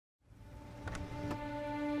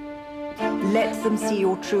Let them see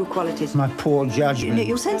your true qualities. My poor judgment.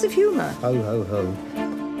 Your sense of humour. Ho, ho,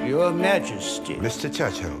 ho. Your Majesty. Mr.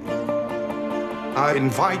 Churchill, I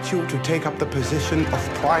invite you to take up the position of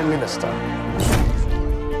Prime Minister.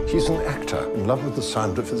 He's an actor in love with the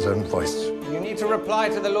sound of his own voice. You need to reply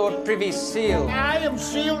to the Lord Privy's seal. I am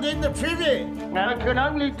sealed in the privy. I can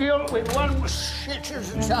only deal with one shit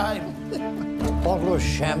at a time. Bottle of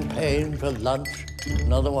champagne for lunch,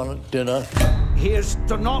 another one at dinner. Here's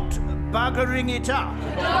to not buggering it up.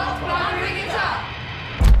 Not buggering it up!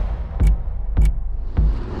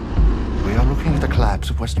 We are looking at the collapse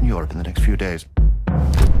of Western Europe in the next few days.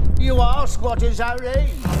 You ask what is our aim?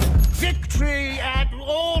 Victory at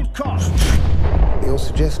all costs. You're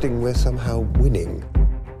suggesting we're somehow winning.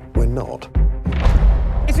 We're not.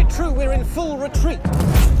 Is it true we're in full retreat?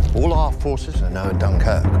 All our forces are now at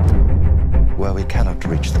Dunkirk, where we cannot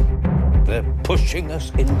reach them. They're pushing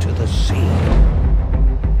us into the sea.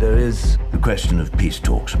 There is the question of peace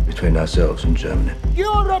talks between ourselves and Germany.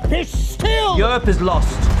 Europe is still... Europe is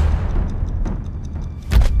lost.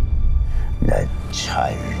 The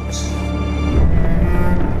child.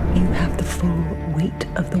 You have the full weight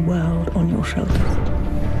of the world on your shoulders.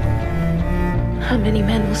 How many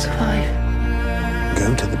men will survive?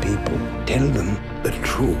 Go to the people. Tell them the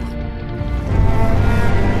truth.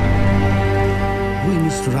 We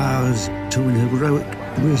must rouse to an heroic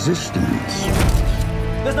resistance.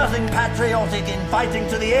 There's nothing patriotic in fighting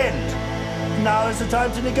to the end. Now is the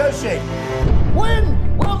time to negotiate.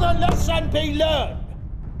 When will the lesson be learned?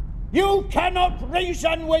 You cannot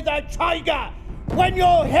reason with a tiger when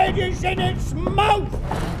your head is in its mouth!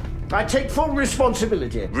 I take full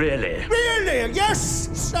responsibility. Really? Really? Yes,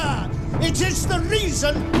 sir! It is the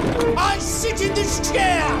reason I sit in this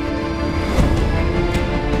chair!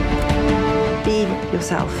 Be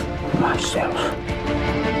yourself. Myself.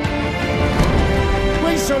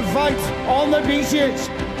 We shall fight on the beaches.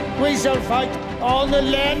 We shall fight on the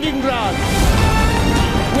landing ground.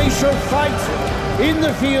 We shall fight in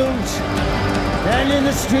the fields and in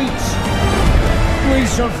the streets. We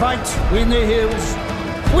shall fight in the hills.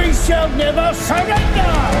 We shall never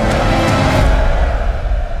surrender!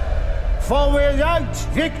 For without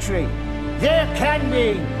victory, there can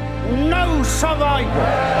be no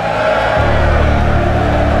survival.